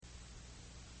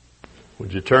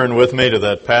Would you turn with me to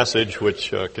that passage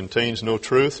which contains no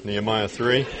truth, Nehemiah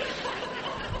 3?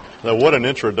 Now, what an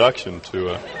introduction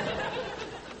to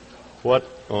what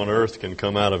on earth can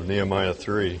come out of Nehemiah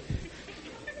 3.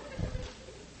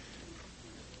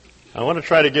 I want to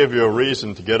try to give you a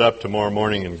reason to get up tomorrow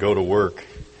morning and go to work.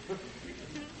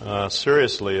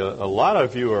 Seriously, a lot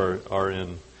of you are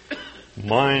in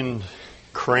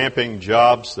mind-cramping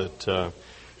jobs that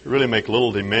really make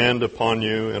little demand upon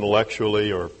you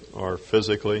intellectually or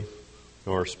physically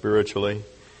or spiritually.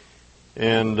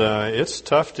 And it's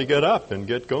tough to get up and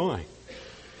get going.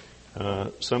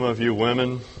 Some of you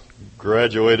women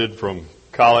graduated from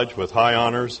college with high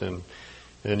honors, and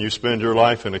you spend your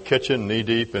life in a kitchen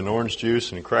knee-deep in orange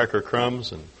juice and cracker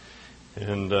crumbs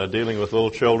and dealing with little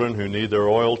children who need their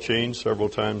oil changed several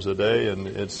times a day. And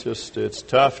it's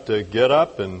tough to get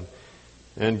up and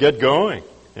get going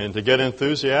and to get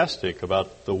enthusiastic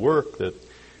about the work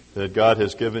that God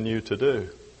has given you to do.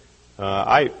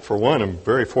 I, for one, am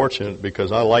very fortunate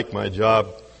because I like my job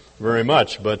very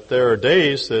much, but there are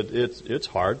days that it's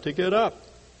hard to get up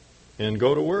and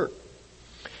go to work.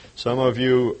 Some of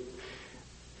you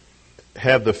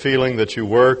have the feeling that you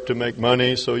work to make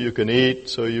money so you can eat,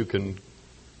 so you can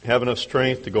have enough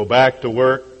strength to go back to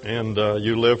work, and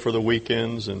you live for the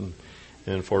weekends and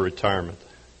for retirement.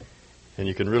 And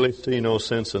you can really see no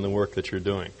sense in the work that you're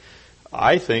doing.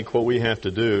 I think what we have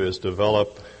to do is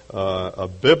develop a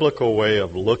biblical way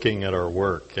of looking at our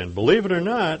work. And believe it or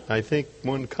not, I think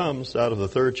one comes out of the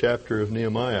 3rd chapter of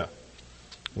Nehemiah.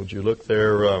 Would you look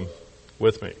there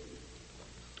with me?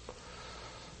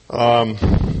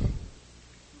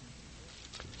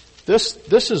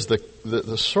 This is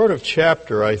the sort of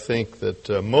chapter, I think,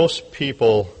 that most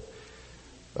people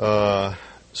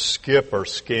skip or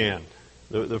scan.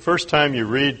 The first time you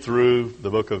read through the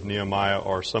book of Nehemiah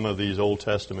or some of these Old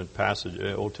Testament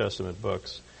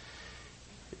books,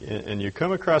 and you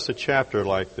come across a chapter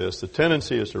like this, the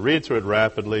tendency is to read through it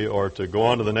rapidly or to go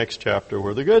on to the next chapter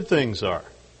where the good things are.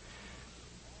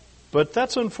 But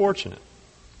that's unfortunate.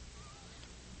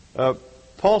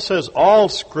 Paul says all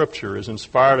Scripture is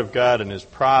inspired of God and is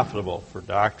profitable for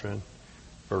doctrine,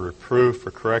 for reproof,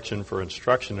 for correction, for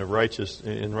instruction in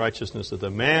righteousness, that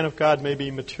the man of God may be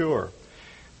mature,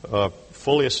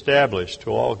 fully established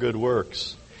to all good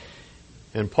works.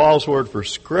 And Paul's word for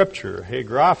Scripture,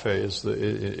 hegraphe,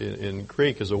 in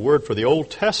Greek, is a word for the Old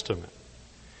Testament.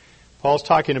 Paul's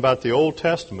talking about the Old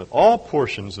Testament, all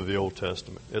portions of the Old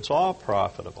Testament. It's all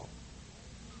profitable.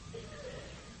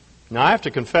 Now, I have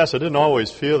to confess, I didn't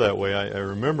always feel that way. I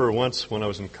remember once when I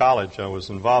was in college, I was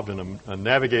involved in a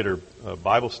Navigator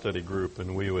Bible study group,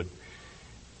 and we would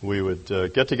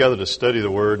get together to study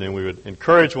the Word, and we would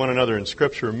encourage one another in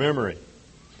Scripture memory.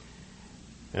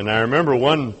 And I remember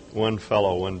one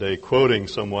fellow one day quoting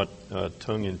somewhat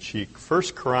tongue-in-cheek 1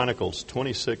 Chronicles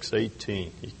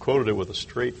 26:18. He quoted it with a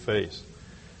straight face.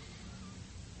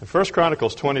 And 1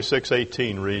 Chronicles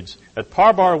 26:18 reads, "At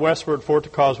Parbar westward, for at the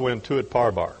causeway, and to at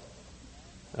Parbar."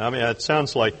 I mean, it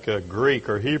sounds like Greek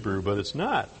or Hebrew, but it's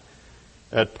not.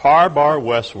 At Parbar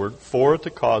westward, for at the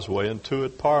causeway, and to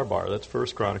at Parbar. That's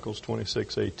 1 Chronicles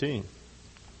 26:18.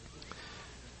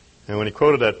 And when he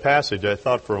quoted that passage, I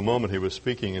thought for a moment he was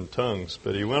speaking in tongues.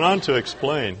 But he went on to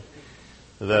explain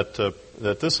that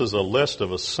this is a list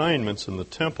of assignments in the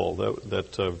temple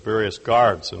that various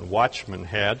guards and watchmen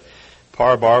had.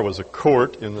 Parbar was a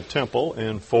court in the temple,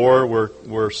 and 4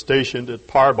 were stationed at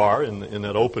Parbar in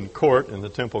that open court in the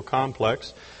temple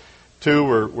complex. 2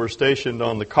 were stationed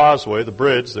on the causeway, the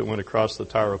bridge that went across the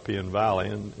Tyropoeon Valley,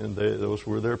 and those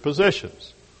were their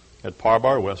positions. At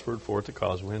Parbar westward, 4 at the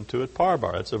causeway, and 2 at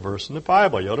Parbar. That's a verse in the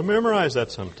Bible. You ought to memorize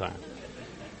that sometime.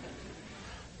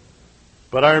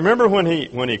 But I remember when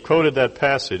he quoted that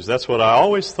passage, that's what I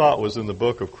always thought was in the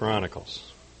book of Chronicles.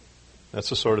 That's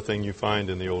the sort of thing you find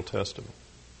in the Old Testament.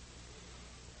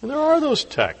 And there are those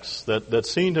texts that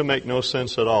seem to make no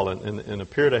sense at all and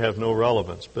appear to have no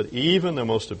relevance. But even the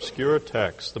most obscure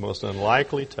texts, the most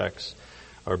unlikely texts,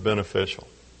 are beneficial.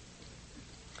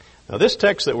 Now, this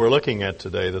text that we're looking at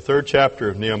today, the 3rd chapter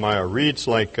of Nehemiah, reads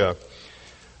like an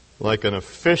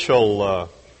official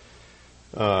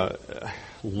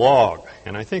log.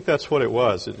 And I think that's what it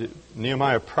was.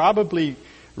 Nehemiah probably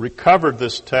recovered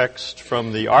this text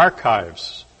from the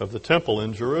archives of the temple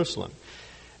in Jerusalem.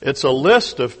 It's a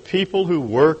list of people who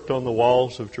worked on the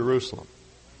walls of Jerusalem.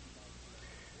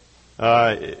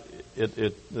 The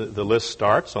list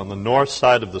starts on the north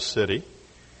side of the city,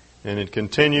 and it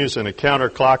continues in a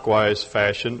counterclockwise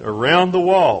fashion around the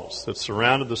walls that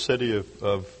surrounded the city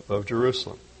of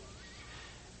Jerusalem.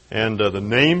 And the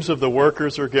names of the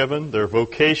workers are given, their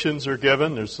vocations are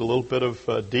given. There's a little bit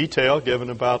of detail given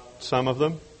about some of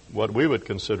them, what we would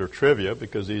consider trivia,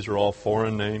 because these are all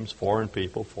foreign names, foreign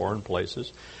people, foreign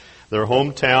places. Their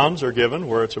hometowns are given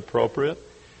where it's appropriate.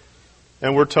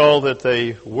 And we're told that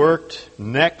they worked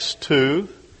next to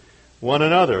one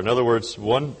another. In other words,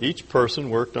 each person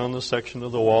worked on the section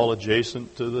of the wall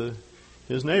adjacent to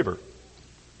his neighbor.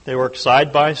 They worked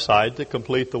side by side to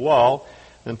complete the wall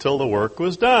until the work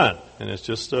was done. And it's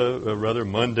just a rather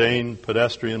mundane,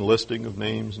 pedestrian listing of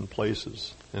names and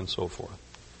places and so forth.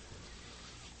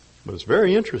 But it's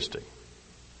very interesting.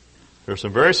 There are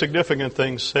some very significant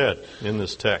things said in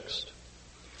this text.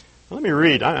 Let me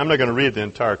read. I'm not going to read the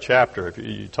entire chapter. If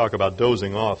you talk about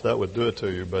dozing off, that would do it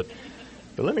to you. But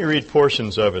let me read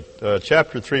portions of it.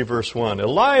 Chapter 3, verse 1.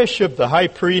 Eliashib, the high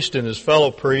priest, and his fellow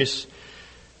priests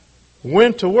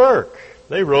went to work.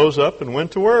 They rose up and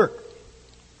went to work.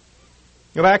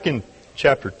 Back in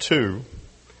chapter 2,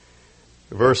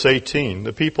 verse 18,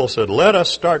 the people said, "Let us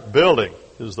start building."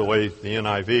 This is the way the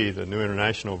NIV, the New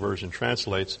International Version,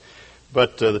 translates.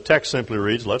 But the text simply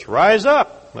reads, "Let's rise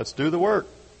up. Let's do the work."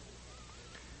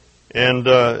 And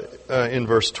in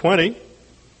verse 20,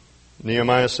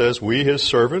 Nehemiah says, "We, his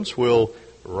servants, will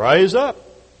rise up."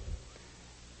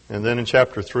 And then in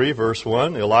chapter 3, verse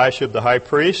 1, Eliashib, the high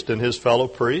priest, and his fellow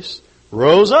priests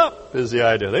rose up, is the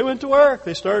idea. They went to work.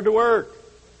 They started to work.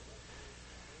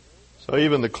 So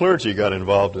even the clergy got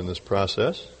involved in this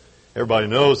process. Everybody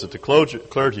knows that the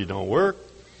clergy don't work.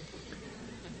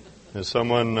 As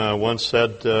someone once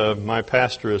said, my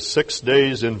pastor is 6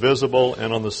 days invisible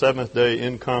and on the 7th day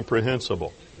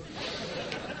incomprehensible.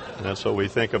 And that's what we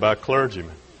think about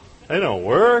clergymen. They don't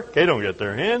work. They don't get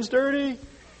their hands dirty.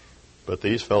 But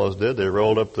these fellows did. They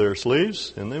rolled up their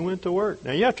sleeves and they went to work.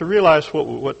 Now you have to realize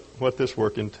what this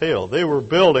work entailed. They were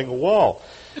building a wall.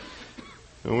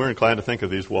 And we're inclined to think of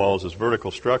these walls as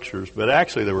vertical structures, but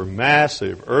actually they were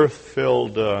massive,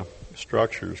 earth-filled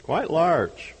structures, quite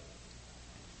large,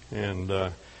 and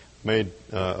made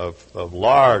of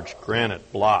large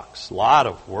granite blocks. A lot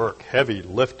of work, heavy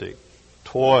lifting,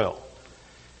 toil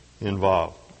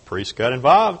involved. Priests got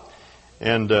involved,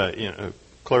 and the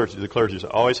clergy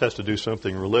always has to do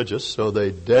something religious, so they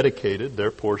dedicated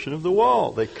their portion of the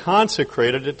wall. They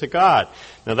consecrated it to God.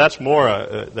 Now that's more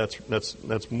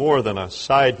that's more than a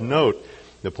side note.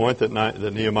 The point that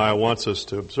Nehemiah wants us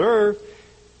to observe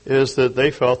is that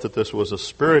they felt that this was a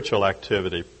spiritual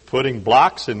activity. Putting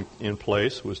blocks in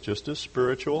place was just as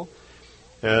spiritual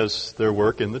as their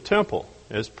work in the temple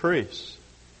as priests.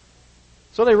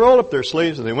 So they rolled up their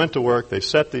sleeves and they went to work. They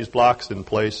set these blocks in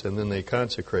place and then they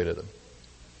consecrated them.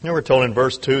 Now we're told in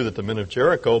verse 2 that the men of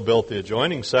Jericho built the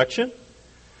adjoining section,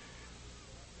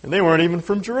 and they weren't even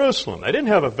from Jerusalem. They didn't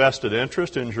have a vested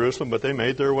interest in Jerusalem, but they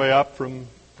made their way up from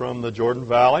the Jordan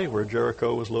Valley where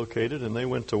Jericho was located, and they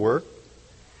went to work.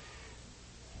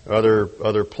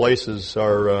 Other places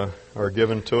are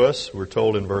given to us. We're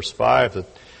told in verse 5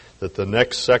 that the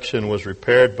next section was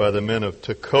repaired by the men of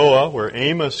Tekoa, where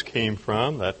Amos came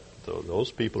from. Those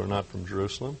people are not from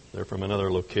Jerusalem. They're from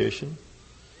another location.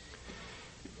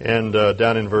 And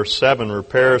down in verse 7,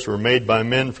 repairs were made by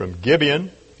men from Gibeon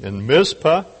and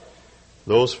Mizpah.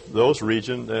 Those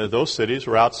cities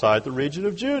were outside the region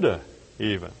of Judah,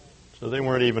 even. So they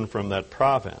weren't even from that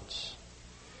province.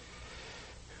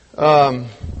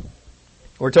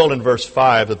 We're told in verse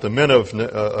 5 that the men of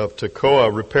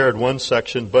Tekoa repaired one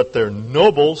section, but their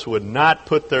nobles would not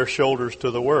put their shoulders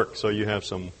to the work. So you have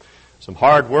some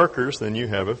hard workers, then you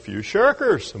have a few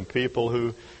shirkers, some people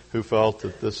who felt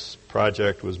that this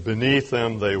project was beneath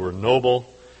them. They were noble.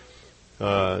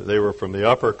 They were from the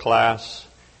upper class,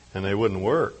 and they wouldn't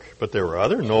work. But there were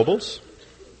other nobles.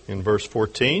 In verse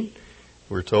 14,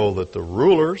 we're told that the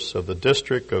rulers of the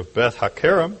district of Beth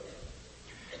Hakerem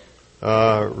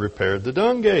repaired the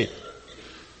dung gate.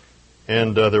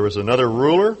 And there was another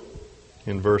ruler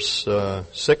in verse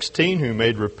 16 who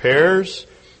made repairs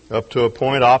up to a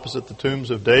point opposite the tombs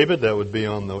of David. That would be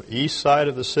on the east side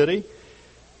of the city.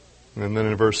 And then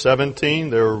in verse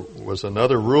 17, there was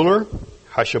another ruler,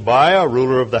 Hashabiah,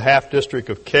 ruler of the half-district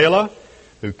of Keilah,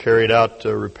 who carried out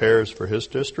repairs for his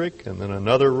district. And then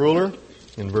another ruler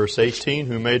in verse 18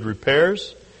 who made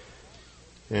repairs.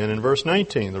 And in verse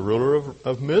 19, the ruler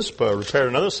of Mizpah repaired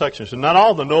another section. So not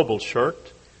all the nobles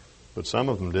shirked, but some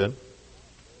of them did.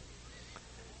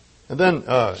 And then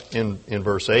in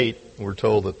verse 8, we're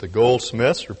told that the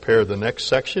goldsmiths repaired the next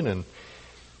section, and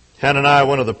Hananiah,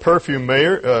 one of the perfume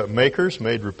makers,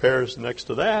 made repairs next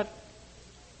to that.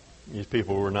 These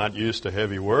people were not used to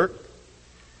heavy work,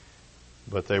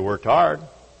 but they worked hard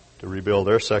to rebuild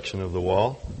their section of the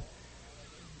wall.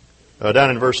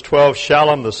 Down in verse 12,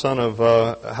 Shallum, the son of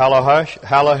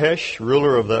Halahesh,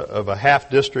 ruler of a half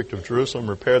district of Jerusalem,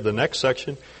 repaired the next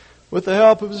section with the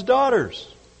help of his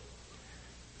daughters.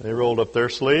 They rolled up their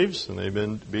sleeves and they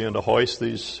began to hoist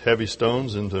these heavy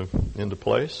stones into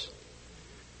place.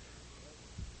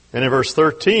 And in verse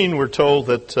 13, we're told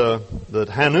that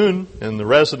Hanun and the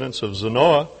residents of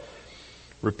Zanoah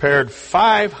repaired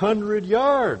 500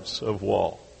 yards of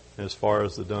wall as far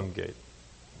as the dung gate.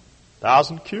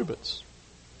 1,000 cubits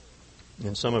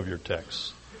in some of your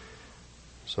texts.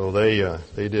 So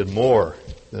they did more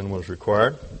than was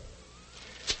required.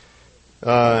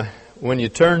 When you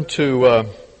turn to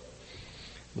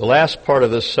the last part of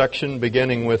this section,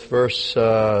 beginning with verse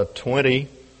 20,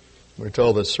 we're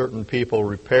told that certain people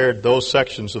repaired those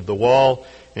sections of the wall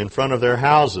in front of their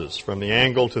houses, from the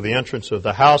angle to the entrance of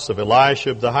the house of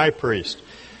Eliashib the high priest.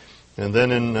 And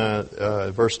then in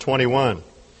verse 21,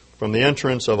 from the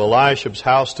entrance of Eliashib's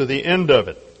house to the end of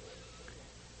it.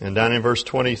 And down in verse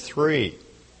 23,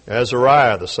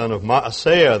 Azariah, the son of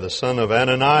Maaseiah, the son of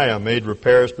Ananiah, made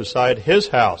repairs beside his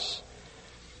house.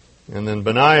 And then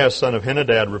Benaiah, son of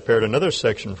Henadad, repaired another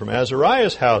section from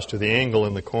Azariah's house to the angle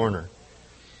in the corner.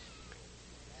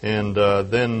 And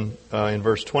then in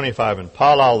verse 25, and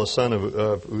Palal, the son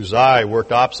of Uzai,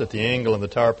 worked opposite the angle in the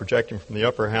tower projecting from the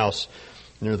upper house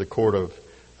near the court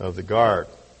of the guard.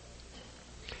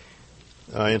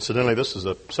 Incidentally, this is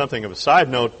something of a side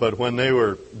note, but when they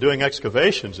were doing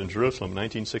excavations in Jerusalem in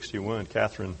 1961,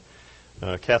 Kathleen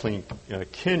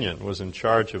Kenyon was in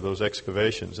charge of those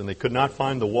excavations, and they could not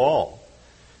find the wall,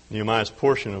 Nehemiah's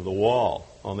portion of the wall,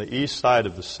 on the east side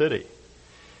of the city.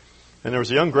 And there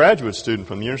was a young graduate student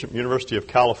from the University of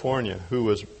California who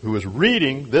was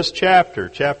reading this chapter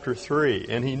 3,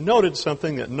 and he noted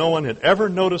something that no one had ever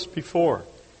noticed before.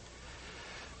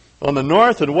 On the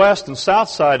north and west and south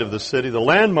side of the city, the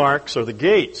landmarks are the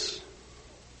gates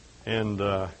and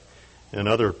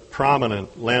other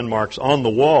prominent landmarks on the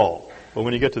wall. But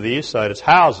when you get to the east side, it's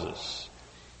houses,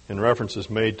 and references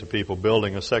made to people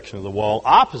building a section of the wall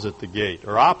opposite the gate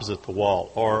or opposite the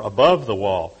wall or above the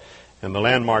wall. And the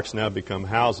landmarks now become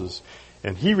houses.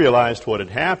 And he realized what had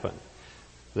happened.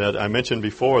 That I mentioned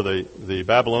before, the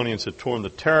Babylonians had torn the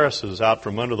terraces out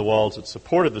from under the walls that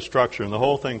supported the structure, and the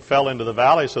whole thing fell into the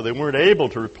valley, so they weren't able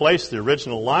to replace the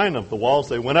original line of the walls.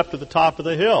 They went up to the top of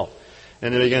the hill,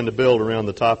 and they began to build around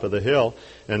the top of the hill.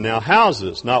 And now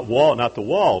houses, not the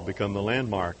wall, become the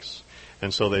landmarks.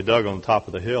 And so they dug on the top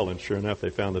of the hill, and sure enough,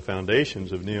 they found the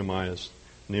foundations of Nehemiah's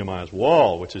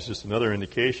wall, which is just another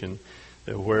indication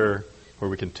that where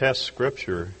we can test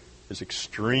Scripture is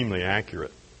extremely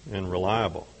accurate and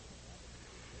reliable.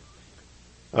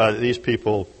 These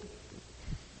people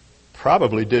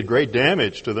probably did great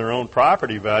damage to their own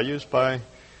property values by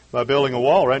building a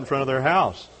wall right in front of their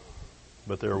house,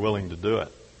 but they were willing to do it.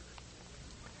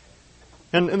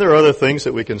 And there are other things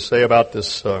that we can say about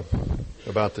this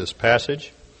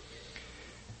passage.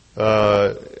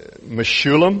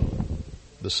 Meshullam,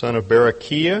 the son of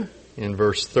Berechiah, in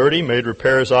verse 30, made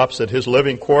repairs opposite his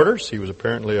living quarters. He was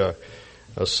apparently a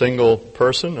single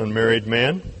person, unmarried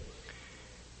man.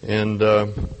 And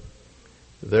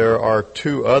there are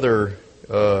two other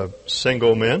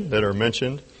single men that are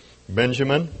mentioned,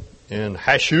 Benjamin and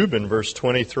Hashub in verse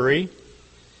 23,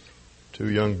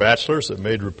 two young bachelors that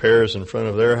made repairs in front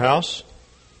of their house.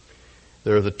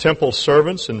 There are the temple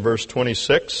servants in verse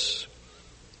 26,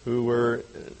 who were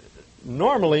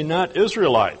normally not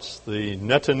Israelites. The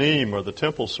Netanim, or the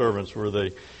temple servants, were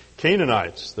the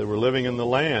Canaanites that were living in the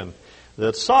land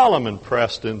that Solomon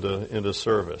pressed into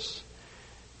service.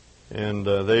 And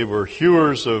they were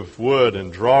hewers of wood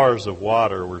and drawers of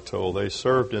water, we're told. They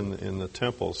served in the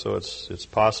temple, so it's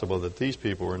possible that these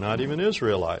people were not even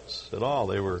Israelites at all.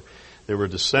 They were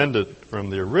descended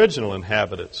from the original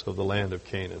inhabitants of the land of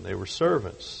Canaan. They were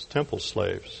servants, temple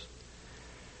slaves.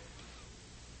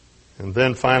 And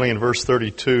then finally in verse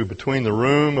 32, between the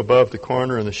room above the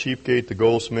corner and the sheep gate, the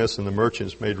goldsmiths and the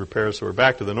merchants made repairs. So we're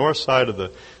back to the north side of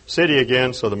the city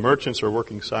again, so the merchants are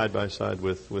working side by side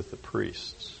with the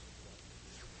priests.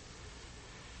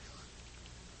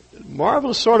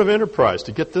 Marvelous sort of enterprise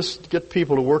to get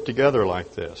people to work together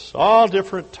like this. All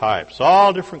different types,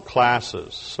 all different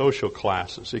classes, social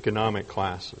classes, economic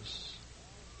classes.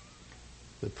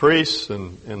 The priests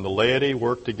and the laity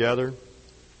work together.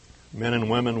 Men and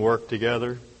women work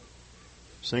together.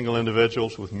 Single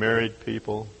individuals with married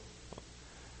people.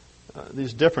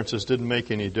 These differences didn't make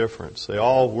any difference. They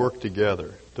all worked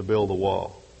together to build the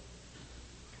wall.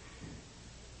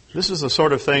 This is the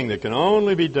sort of thing that can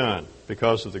only be done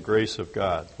because of the grace of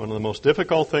God. One of the most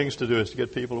difficult things to do is to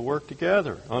get people to work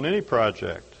together on any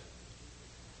project.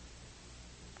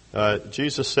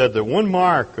 Jesus said that one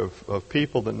mark of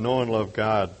people that know and love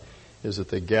God is that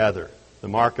they gather. The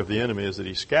mark of the enemy is that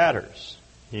he scatters.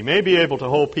 He may be able to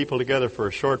hold people together for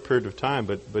a short period of time,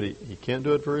 but he can't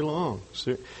do it very long.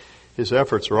 So his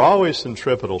efforts are always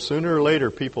centripetal. Sooner or later,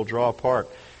 people draw apart.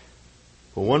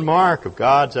 But one mark of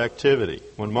God's activity,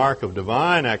 one mark of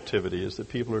divine activity is that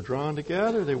people are drawn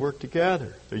together. They work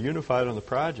together. They're unified on the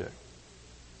project.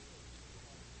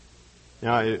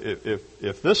 Now,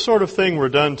 if this sort of thing were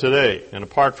done today, and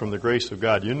apart from the grace of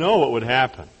God, you know what would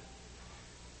happen.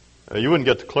 You wouldn't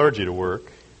get the clergy to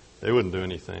work. They wouldn't do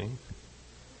anything.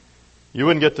 You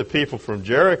wouldn't get the people from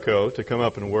Jericho to come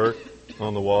up and work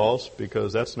on the walls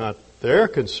because that's not their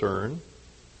concern.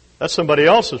 That's somebody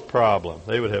else's problem.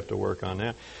 They would have to work on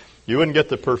that. You wouldn't get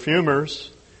the perfumers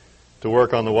to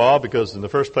work on the wall because in the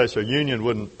first place their union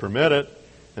wouldn't permit it.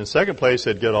 In the second place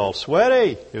they'd get all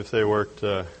sweaty if they worked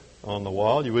on the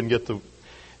wall. You wouldn't get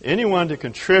anyone to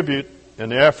contribute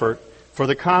an effort for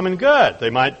the common good.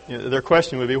 Their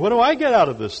question would be, what do I get out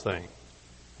of this thing?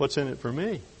 What's in it for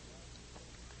me?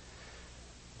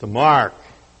 The mark,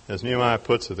 as Nehemiah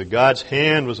puts it, that God's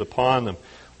hand was upon them,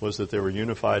 was that they were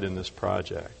unified in this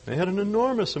project. They had an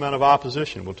enormous amount of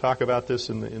opposition. We'll talk about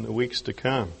this in the weeks to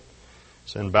come.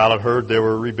 Sanballat heard they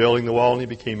were rebuilding the wall, and he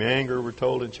became angry, we're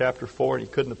told in chapter 4, and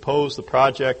he couldn't oppose the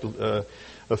project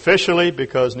officially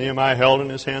because Nehemiah held in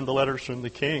his hand the letters from the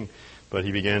king. But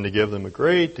he began to give them a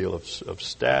great deal of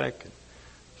static,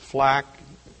 flack,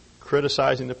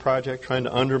 criticizing the project, trying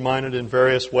to undermine it in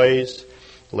various ways.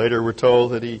 Later we're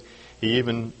told that he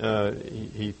even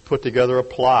put together a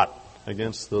plot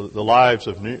against the lives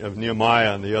of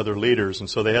Nehemiah and the other leaders. And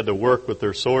so they had to work with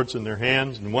their swords in their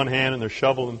hands, in one hand, and their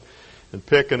shovel and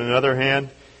pick in another hand.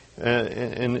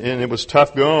 And it was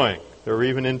tough going. There were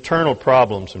even internal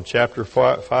problems. In chapter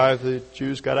 5, the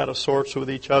Jews got out of sorts with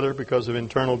each other because of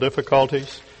internal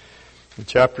difficulties. In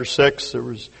chapter 6, there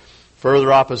was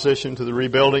further opposition to the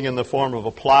rebuilding in the form of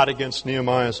a plot against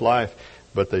Nehemiah's life.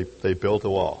 But they built the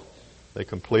wall. They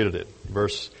completed it.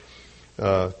 Verse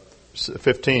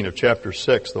 15 of chapter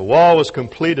 6. The wall was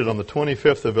completed on the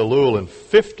 25th of Elul in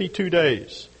 52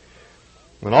 days.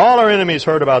 When all our enemies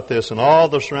heard about this and all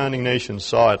the surrounding nations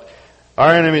saw it,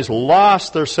 our enemies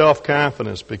lost their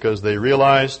self-confidence because they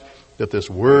realized that this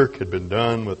work had been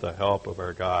done with the help of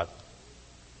our God.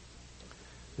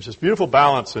 There's this beautiful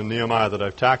balance in Nehemiah that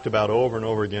I've talked about over and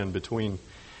over again between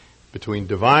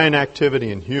divine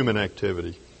activity and human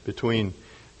activity, between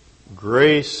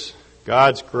grace,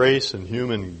 God's grace, and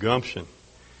human gumption,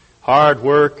 hard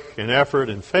work and effort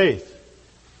and faith.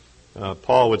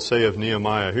 Paul would say of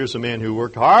Nehemiah, here's a man who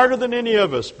worked harder than any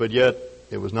of us, but yet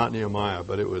it was not Nehemiah,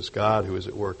 but it was God who was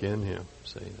at work in him.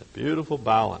 See, that beautiful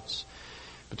balance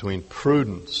between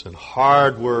prudence and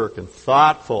hard work and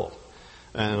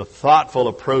a thoughtful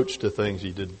approach to things.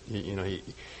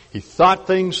 He thought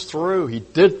things through. He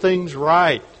did things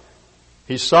right.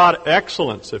 He sought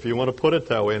excellence, if you want to put it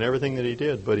that way, in everything that he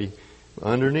did. But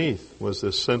underneath was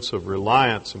this sense of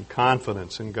reliance and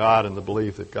confidence in God and the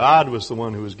belief that God was the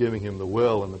one who was giving him the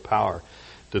will and the power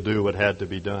to do what had to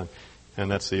be done. And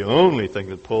that's the only thing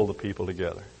that pulled the people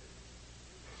together.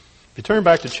 If you turn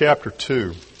back to chapter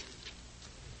 2,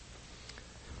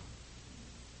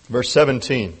 verse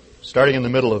 17. Starting in the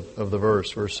middle of the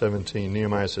verse, verse 17,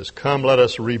 Nehemiah says, "Come, let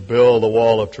us rebuild the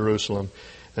wall of Jerusalem,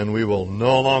 and we will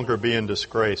no longer be in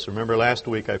disgrace." Remember last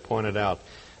week I pointed out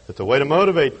that the way to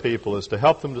motivate people is to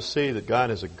help them to see that God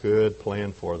has a good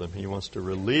plan for them. He wants to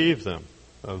relieve them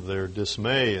of their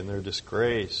dismay and their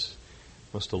disgrace.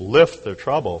 He wants to lift their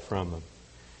trouble from them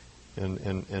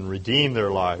and redeem their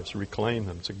lives, reclaim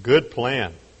them. It's a good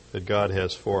plan that God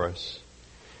has for us.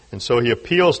 And so he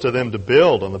appeals to them to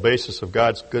build on the basis of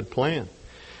God's good plan.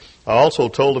 I also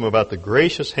told them about the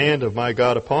gracious hand of my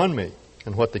God upon me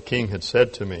and what the king had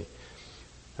said to me.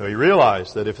 Now he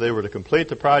realized that if they were to complete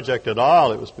the project at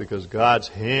all, it was because God's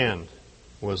hand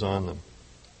was on them.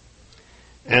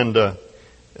 And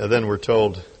then we're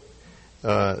told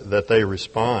that they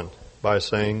respond by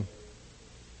saying,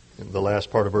 in the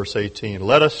last part of verse 18,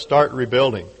 "Let us start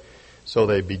rebuilding." So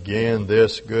they began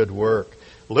this good work.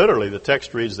 Literally, the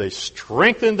text reads, they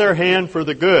strengthened their hand for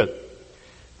the good.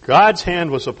 God's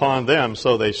hand was upon them,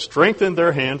 so they strengthened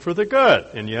their hand for the good.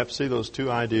 And you have to see those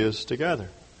two ideas together.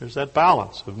 There's that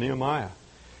balance of Nehemiah.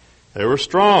 They were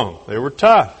strong. They were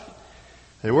tough.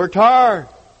 They worked hard.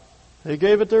 They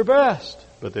gave it their best.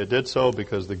 But they did so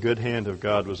because the good hand of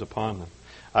God was upon them.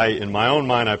 In my own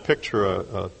mind, I picture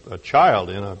a child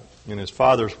in his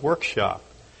father's workshop,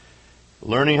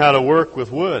 learning how to work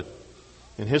with wood.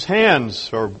 And his hands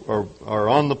are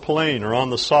on the plane or on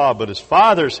the saw, but his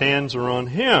father's hands are on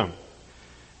him.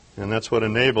 And that's what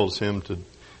enables him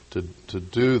to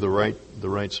do the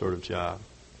right sort of job.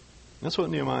 That's what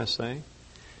Nehemiah is saying.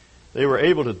 They were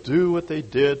able to do what they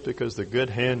did because the good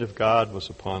hand of God was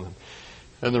upon them.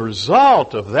 And the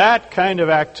result of that kind of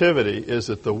activity is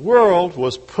that the world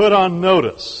was put on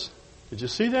notice. Did you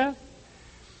see that?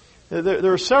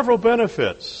 There are several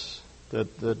benefits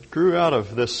that grew out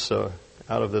of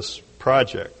this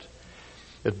project.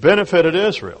 It benefited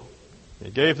Israel.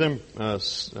 It gave them a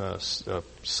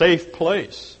safe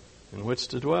place in which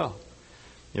to dwell.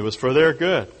 It was for their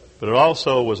good, but it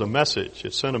also was a message.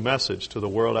 It sent a message to the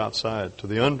world outside, to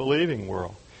the unbelieving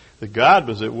world, that God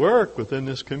was at work within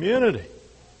this community.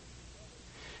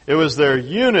 It was their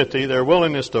unity, their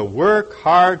willingness to work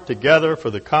hard together for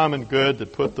the common good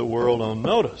that put the world on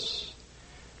notice.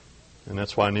 And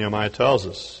that's why Nehemiah tells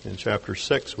us in chapter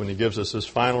 6, when he gives us his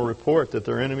final report, that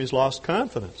their enemies lost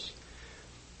confidence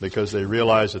because they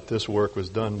realized that this work was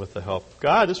done with the help of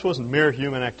God. This wasn't mere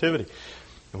human activity.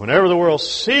 And whenever the world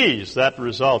sees that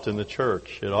result in the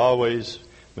church, it always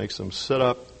makes them sit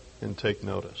up and take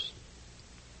notice.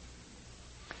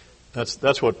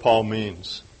 That's what Paul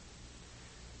means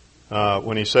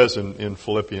when he says in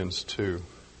Philippians 2,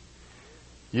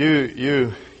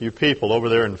 you people over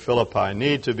there in Philippi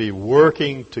need to be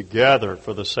working together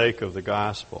for the sake of the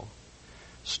gospel.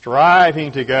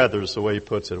 Striving together is the way he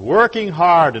puts it. Working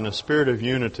hard in a spirit of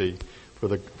unity for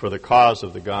the cause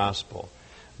of the gospel.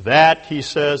 That, he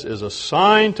says, is a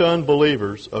sign to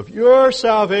unbelievers of your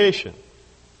salvation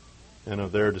and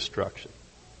of their destruction.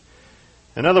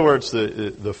 In other words,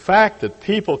 the fact that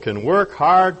people can work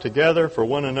hard together for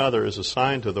one another is a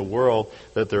sign to the world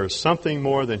that there is something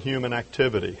more than human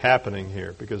activity happening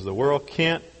here, because the world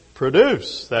can't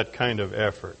produce that kind of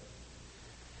effort.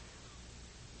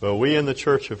 But we in the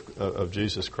Church of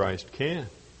Jesus Christ can.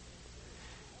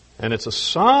 And it's a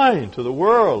sign to the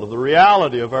world of the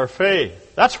reality of our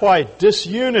faith. That's why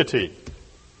disunity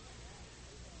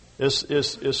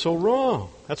is so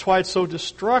wrong. That's why it's so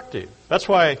destructive. That's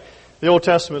why the Old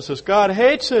Testament says God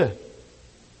hates it.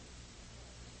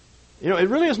 You know, it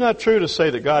really is not true to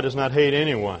say that God does not hate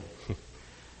anyone.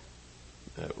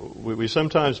 We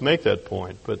sometimes make that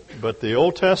point, but the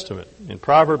Old Testament in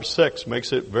Proverbs 6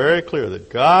 makes it very clear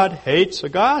that God hates a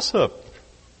gossip.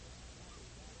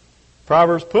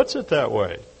 Proverbs puts it that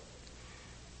way.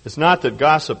 It's not that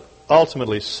gossip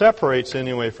ultimately separates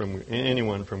anyone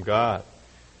from God,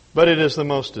 but it is the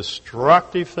most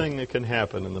destructive thing that can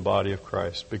happen in the body of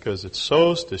Christ, because it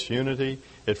sows disunity,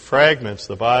 it fragments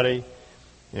the body,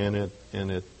 and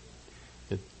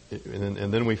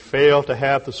then we fail to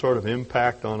have the sort of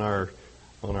impact on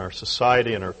our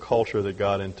society and our culture that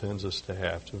God intends us to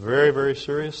have. It's a very, very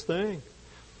serious thing.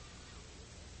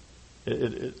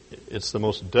 It's the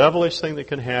most devilish thing that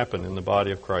can happen in the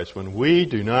body of Christ when we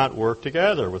do not work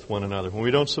together with one another, when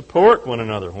we don't support one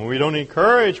another, when we don't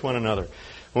encourage one another,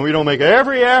 when we don't make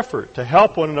every effort to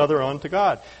help one another unto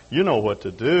God. You know what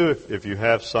to do if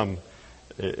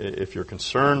you're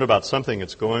concerned about something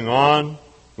that's going on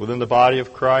within the body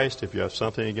of Christ. If you have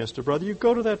something against a brother, you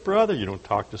go to that brother. You don't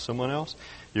talk to someone else.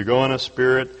 You go in a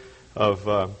spirit of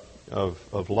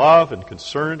love and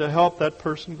concern to help that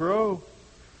person grow.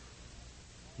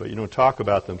 But you don't talk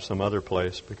about them some other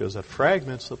place, because that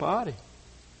fragments the body.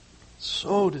 It's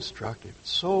so destructive. It's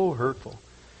so hurtful.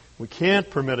 We can't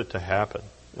permit it to happen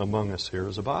among us here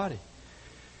as a body,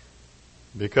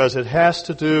 because it has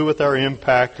to do with our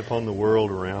impact upon the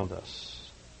world around us.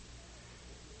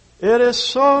 It is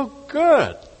so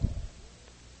good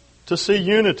to see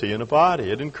unity in a body.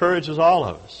 It encourages all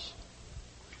of us.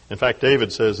 In fact,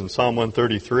 David says in Psalm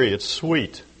 133, it's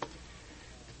sweet.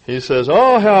 He says,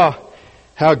 oh,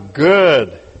 how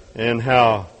good and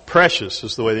how precious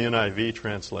is the way the NIV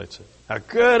translates it. How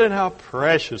good and how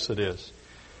precious it is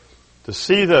to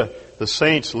see the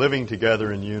saints living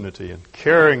together in unity and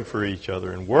caring for each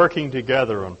other and working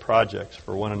together on projects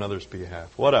for one another's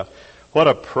behalf. What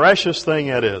a precious thing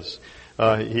that is.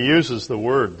 He uses the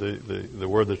word, the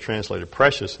word that's translated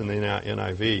precious in the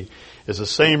NIV, is the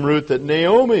same root that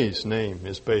Naomi's name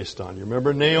is based on. You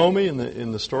remember Naomi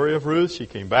in the story of Ruth? She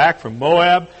came back from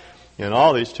Moab, and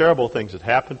all these terrible things had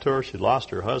happened to her. She'd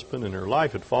lost her husband, and her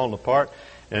life had fallen apart.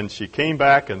 And she came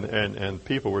back, and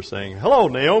people were saying, hello,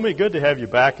 Naomi, good to have you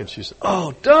back. And she said,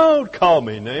 oh, don't call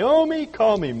me Naomi,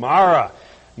 call me Mara.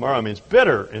 Mara means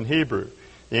bitter in Hebrew.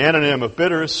 The antonym of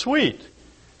bitter is sweet.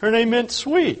 Her name meant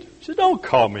sweet. She said, don't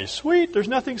call me sweet. There's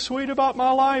nothing sweet about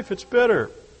my life. It's bitter.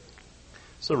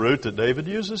 It's the root that David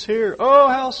uses here. Oh,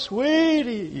 how sweet,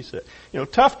 he said. You know,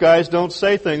 tough guys don't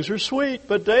say things are sweet,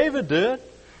 but David did.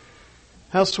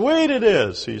 How sweet it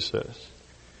is, he says,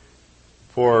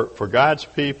 for God's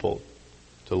people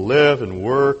to live and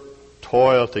work,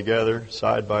 toil together,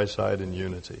 side by side in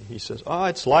unity. He says,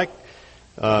 it's like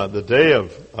the day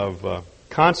of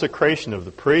consecration of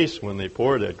the priest when they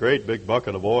poured that great big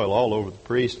bucket of oil all over the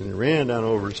priest, and it ran down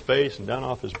over his face and down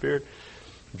off his beard,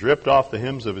 dripped off the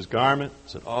hems of his garment. I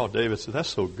said, David said, that's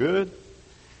so good.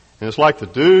 And it's like the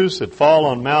dews that fall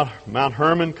on Mount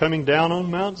Hermon coming down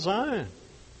on Mount Zion.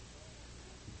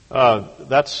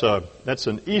 That's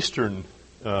an Eastern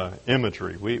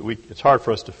imagery. It's hard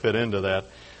for us to fit into that.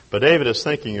 But David is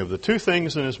thinking of the two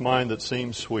things in his mind that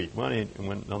seem sweet.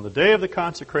 When on the day of the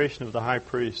consecration of the high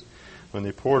priest, when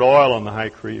they poured oil on the high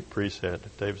priest's head,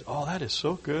 David said, that is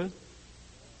so good.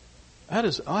 That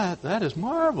is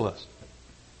marvelous.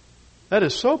 That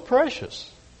is so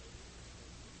precious.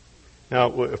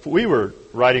 Now, if we were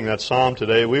writing that psalm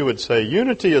today, we would say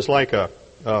unity is like a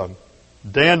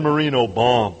Dan Marino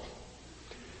bomb,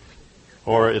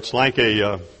 or it's like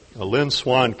a Lynn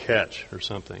Swan catch or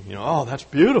something. That's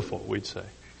beautiful, we'd say.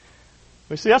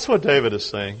 We see, that's what David is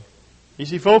saying.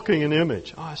 He's evoking an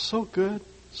image. It's so good,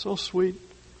 so sweet,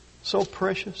 so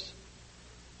precious,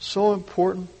 so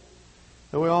important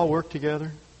that we all work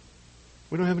together.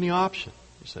 We don't have any option,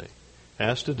 you see. It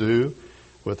has to do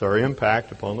with our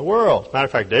impact upon the world. As a matter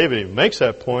of fact, David even makes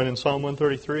that point in Psalm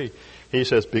 133. He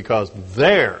says, because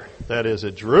there, that is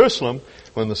at Jerusalem,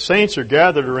 when the saints are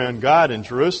gathered around God in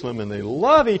Jerusalem and they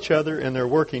love each other and they're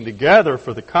working together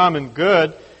for the common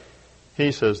good,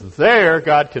 he says, there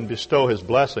God can bestow His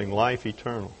blessing, life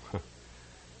eternal.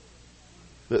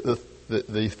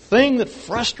 The thing that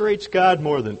frustrates God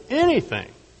more than anything,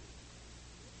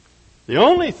 the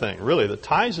only thing really that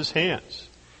ties His hands,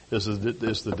 is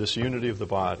the disunity of the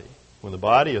body. When the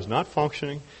body is not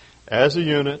functioning as a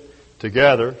unit,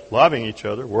 together, loving each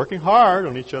other, working hard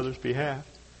on each other's behalf,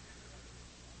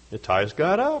 it ties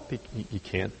God up. He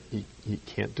can't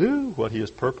do what He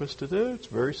has purposed to do. It's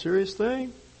a very serious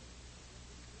thing.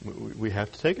 We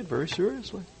have to take it very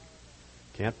seriously.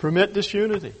 Can't permit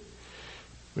disunity.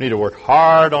 We need to work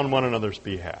hard on one another's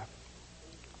behalf.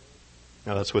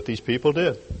 Now that's what these people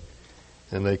did.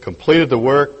 And they completed the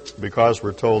work because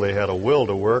we're told they had a will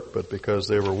to work, but because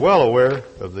they were well aware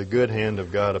of the good hand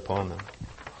of God upon them.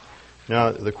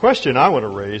 Now, the question I want to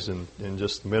raise in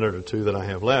just a minute or two that I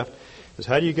have left is,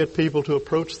 how do you get people to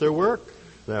approach their work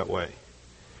that way?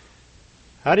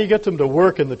 How do you get them to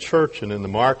work in the church and in the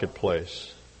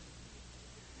marketplace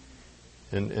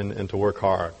and to work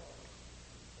hard?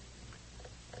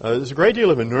 There's a great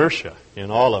deal of inertia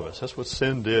in all of us. That's what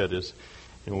sin did. Is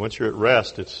once you're at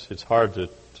rest, it's hard to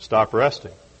stop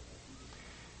resting.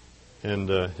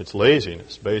 And it's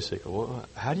laziness, basically. Well,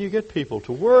 how do you get people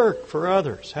to work for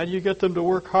others? How do you get them to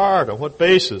work hard? On what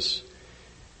basis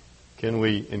can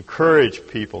we encourage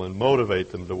people and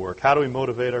motivate them to work? How do we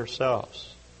motivate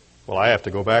ourselves? Well, I have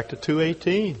to go back to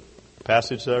 2:18, the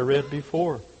passage that I read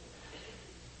before.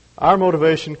 Our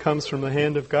motivation comes from the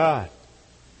hand of God.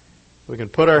 We can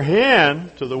put our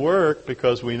hand to the work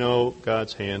because we know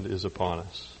God's hand is upon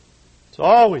us. It's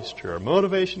always true. Our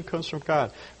motivation comes from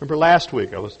God. Remember last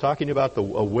week I was talking about a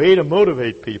way to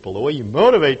motivate people. The way you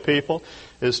motivate people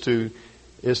is to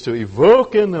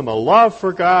evoke in them a love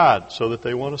for God so that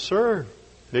they want to serve.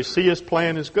 They see His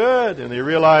plan is good and they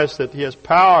realize that He has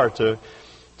power to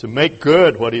make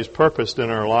good what He's purposed in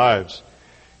our lives.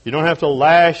 You don't have to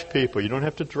lash people. You don't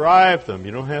have to drive them.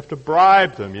 You don't have to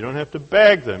bribe them. You don't have to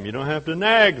beg them. You don't have to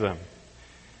nag them.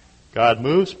 God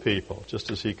moves people just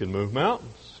as He can move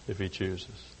mountains if He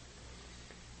chooses.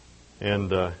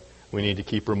 And we need to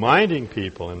keep reminding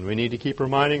people, and we need to keep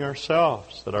reminding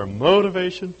ourselves that our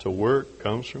motivation to work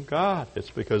comes from God. It's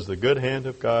because the good hand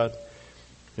of God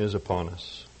is upon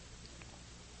us.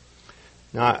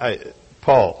 Now,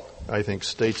 Paul, I think,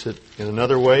 states it in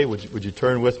another way. Would you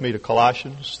turn with me to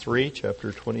Colossians 3,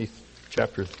 chapter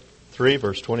 3,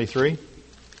 verse 23?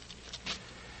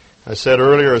 I said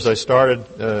earlier as I started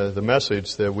the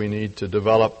message that we need to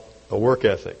develop a work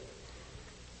ethic,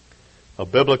 a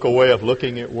biblical way of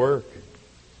looking at work.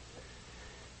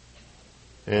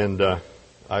 And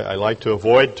I like to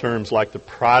avoid terms like the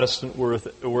Protestant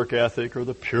work ethic or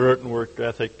the Puritan work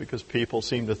ethic because people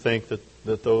seem to think that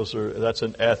that's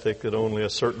an ethic that only a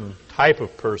certain type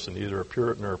of person, either a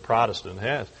Puritan or a Protestant,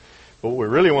 has. But what we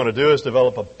really want to do is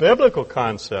develop a biblical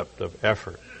concept of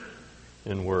effort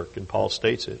in work. And Paul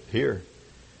states it here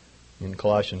in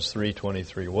Colossians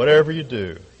 3:23. Whatever you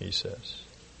do, he says,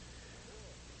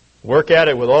 work at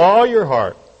it with all your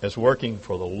heart as working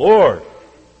for the Lord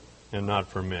and not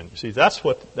for men. You see, that's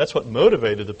what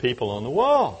motivated the people on the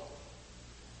wall.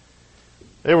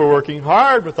 They were working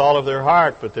hard with all of their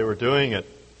heart, but they were doing it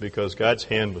because God's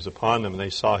hand was upon them. They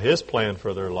saw His plan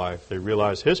for their life. They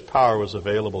realized His power was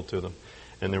available to them,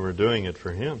 and they were doing it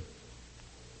for Him.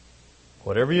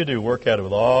 Whatever you do, work at it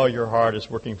with all your heart as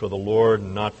working for the Lord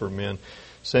and not for men,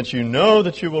 since you know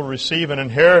that you will receive an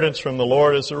inheritance from the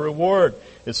Lord as a reward.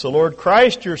 It's the Lord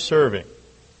Christ you're serving.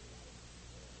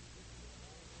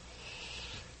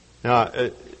 Now,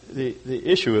 the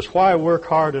issue is, why work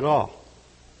hard at all?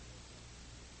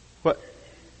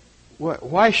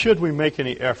 Why should we make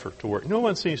any effort to work? No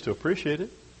one seems to appreciate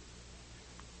it.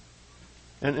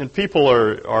 And people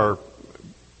are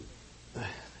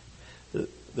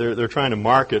they're trying to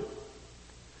market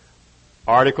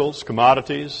articles,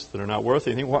 commodities that are not worth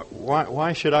anything.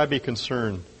 Why should I be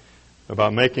concerned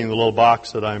about making the little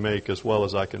box that I make as well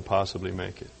as I can possibly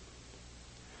make it?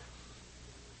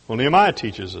 Well, Nehemiah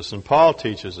teaches us, and Paul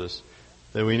teaches us,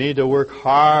 that we need to work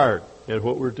hard at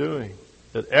what we're doing.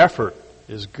 That effort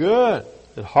is good.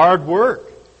 That hard work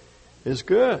is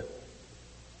good.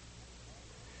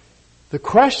 The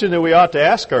question that we ought to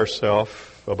ask ourselves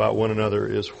about one another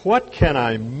is, what can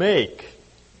I make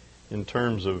in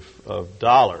terms of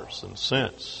dollars and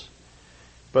cents?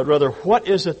 But rather, what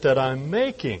is it that I'm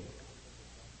making?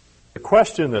 The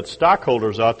question that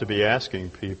stockholders ought to be asking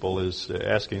people is,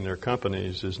 asking their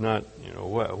companies, is not,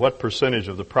 what percentage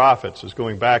of the profits is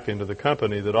going back into the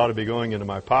company that ought to be going into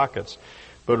my pockets,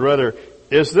 but rather,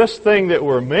 is this thing that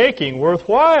we're making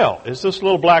worthwhile? Is this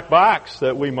little black box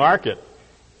that we market,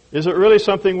 is it really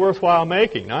something worthwhile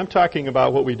making? Now, I'm talking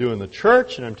about what we do in the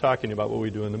church, and I'm talking about what we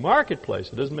do in the marketplace.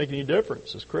 It doesn't make any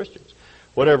difference as Christians.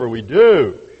 Whatever we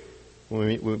do,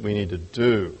 we need to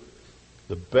do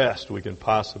the best we can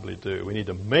possibly do. We need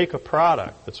to make a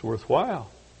product that's worthwhile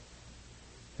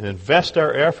and invest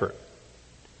our effort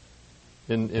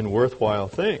in worthwhile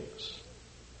things.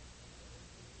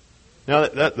 Now,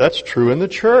 that's true in the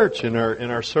church, in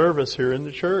our service here in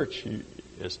the church.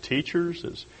 As teachers,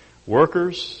 as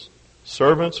workers,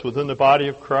 servants within the body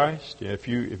of Christ. If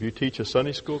you teach a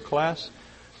Sunday school class,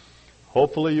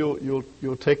 hopefully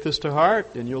you'll take this to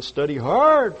heart and you'll study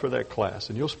hard for that class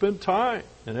and you'll spend time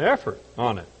and effort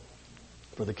on it.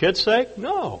 For the kids' sake?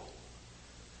 No,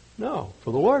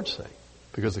 for the Lord's sake.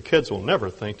 Because the kids will never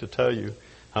think to tell you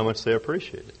how much they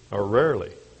appreciate it, or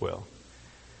rarely will.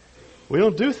 We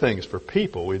don't do things for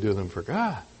people, we do them for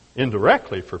God.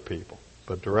 Indirectly for people,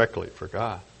 but directly for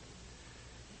God.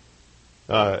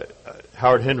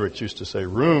 Howard Hendricks used to say,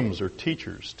 rooms are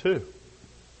teachers too.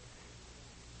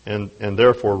 And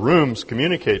therefore rooms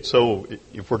communicate. So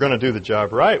if we're going to do the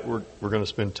job right, we're going to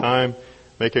spend time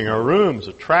making our rooms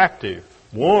attractive,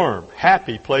 warm,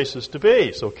 happy places to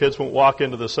be. So kids won't walk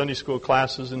into the Sunday school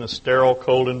classes in a sterile,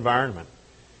 cold environment.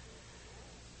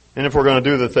 And if we're going to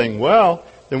do the thing well,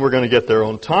 then we're going to get there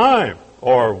on time,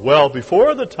 or well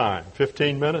before the time,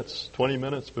 15 minutes, 20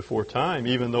 minutes before time,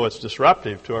 even though it's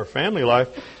disruptive to our family life,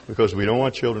 because we don't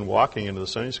want children walking into the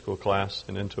Sunday school class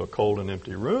and into a cold and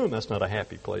empty room. That's not a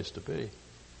happy place to be.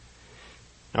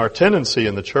 Our tendency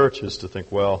in the church is to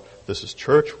think, well, this is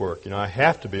church work. I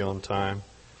have to be on time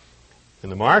in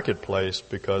the marketplace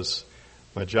because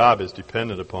my job is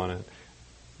dependent upon it.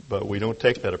 But we don't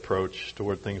take that approach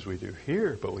toward things we do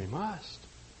here, but we must.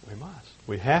 We must.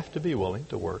 We have to be willing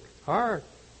to work hard.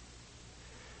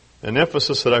 An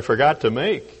emphasis that I forgot to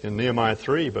make in Nehemiah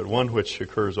 3, but one which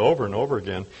occurs over and over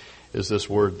again, is this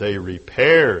word, they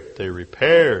repaired, they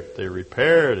repaired, they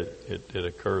repaired. It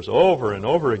occurs over and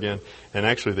over again. And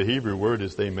actually the Hebrew word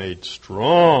is they made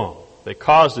strong. They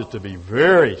caused it to be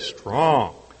very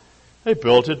strong. They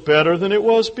built it better than it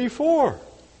was before.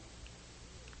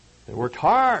 They worked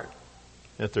hard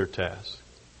at their task.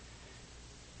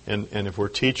 And if we're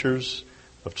teachers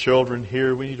of children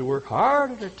here, we need to work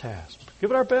hard at our task.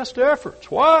 Give it our best efforts.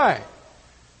 Why?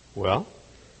 Well,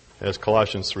 as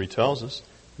Colossians 3 tells us,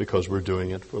 because we're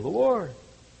doing it for the Lord,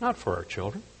 not for our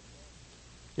children.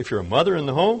 If you're a mother in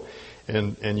the home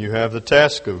and you have the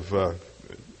task of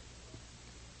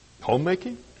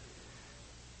homemaking,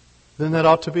 then that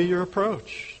ought to be your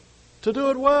approach. To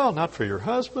do it well, not for your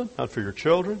husband, not for your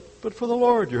children, but for the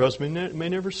Lord. Your husband may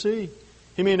never see.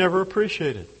 He may never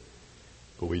appreciate it.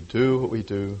 But we do what we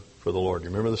do for the Lord. You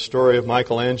remember the story of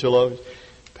Michelangelo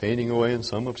painting away in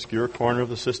some obscure corner of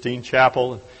the Sistine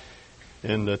Chapel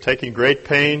and taking great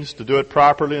pains to do it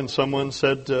properly, and someone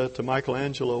said to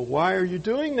Michelangelo, "Why are you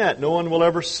doing that? No one will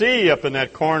ever see up in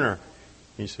that corner."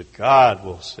 He said, "God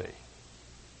will see."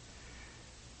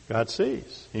 God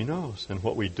sees. He knows. And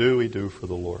what we do for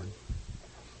the Lord.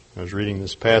 I was reading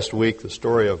this past week the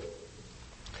story of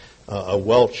a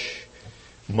Welsh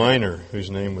miner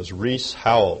whose name was Rees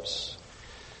Howells,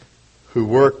 who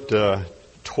worked a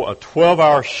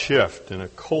 12-hour shift in a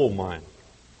coal mine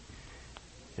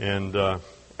And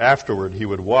afterward, he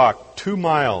would walk 2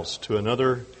 miles to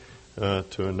another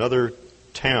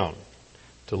town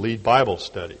to lead Bible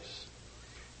studies.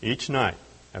 Each night,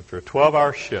 after a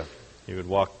 12-hour shift, he would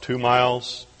walk 2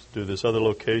 miles to this other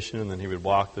location, and then he would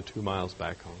walk the 2 miles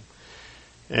back home.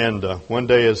 And one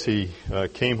day as he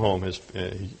came home,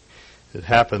 it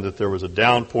happened that there was a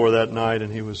downpour that night,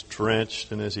 and he was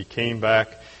drenched. And as he came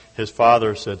back, his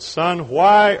father said, "Son,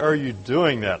 why are you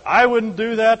doing that?" "I wouldn't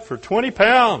do that for 20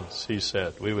 pounds, he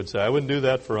said. We would say, "I wouldn't do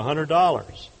that for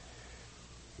 $100.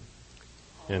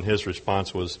 And his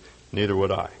response was, "Neither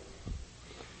would I."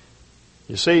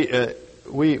 You see,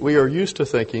 we are used to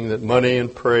thinking that money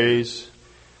and praise,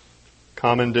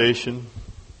 commendation,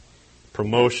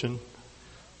 promotion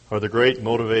are the great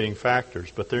motivating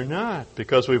factors, but they're not,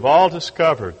 because we've all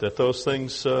discovered that those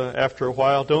things, after a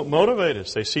while, don't motivate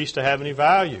us. They cease to have any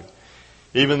value.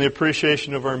 Even the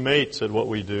appreciation of our mates at what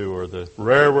we do, or the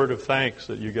rare word of thanks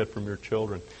that you get from your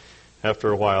children, after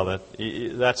a while,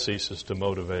 that ceases to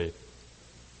motivate.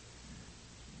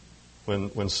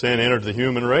 When sin entered the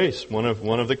human race, one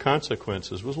of the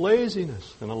consequences was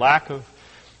laziness and a lack of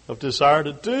desire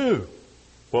to do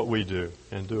what we do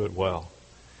and do it well.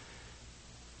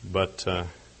 But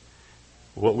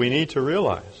what we need to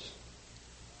realize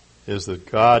is that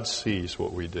God sees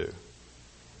what we do.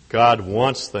 God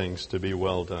wants things to be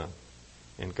well done.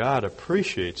 And God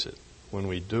appreciates it when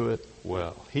we do it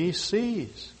well. He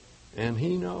sees and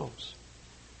He knows.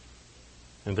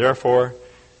 And therefore,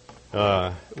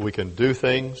 we can do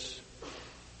things,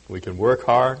 we can work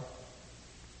hard,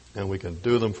 and we can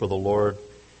do them for the Lord,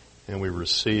 and we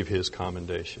receive His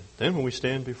commendation. Then when we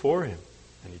stand before Him,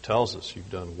 and He tells us, "You've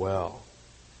done well,"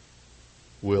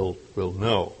 we'll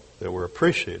know that we're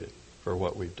appreciated for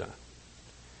what we've done.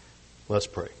 Let's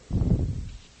pray.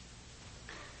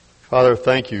 Father,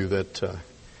 thank you that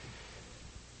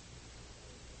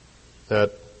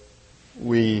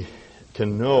we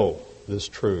can know this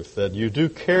truth, that you do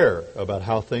care about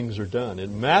how things are done. It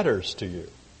matters to you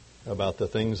about the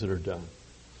things that are done.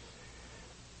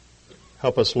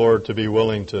 Help us, Lord, to be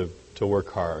willing to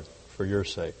work hard for your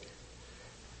sake.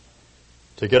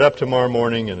 To get up tomorrow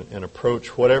morning and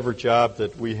approach whatever job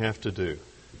that we have to do,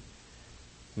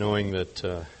 knowing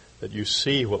that you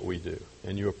see what we do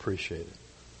and you appreciate it.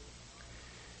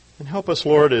 And help us,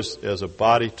 Lord, as a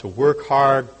body to work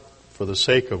hard for the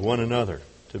sake of one another,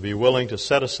 to be willing to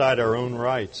set aside our own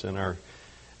rights and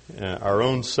our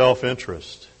own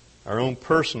self-interest, our own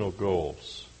personal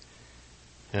goals,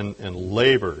 and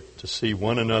labor to see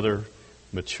one another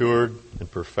matured and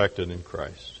perfected in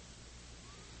Christ.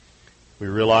 We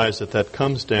realize that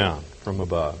comes down from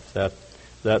above,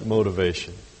 that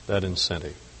motivation, that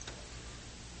incentive.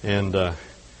 And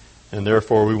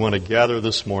therefore we want to gather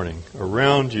this morning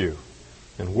around you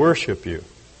and worship you,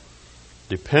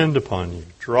 depend upon you,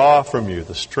 draw from you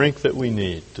the strength that we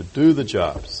need to do the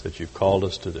jobs that you've called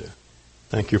us to do.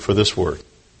 Thank you for this word.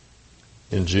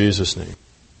 In Jesus' name,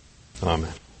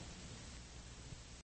 amen.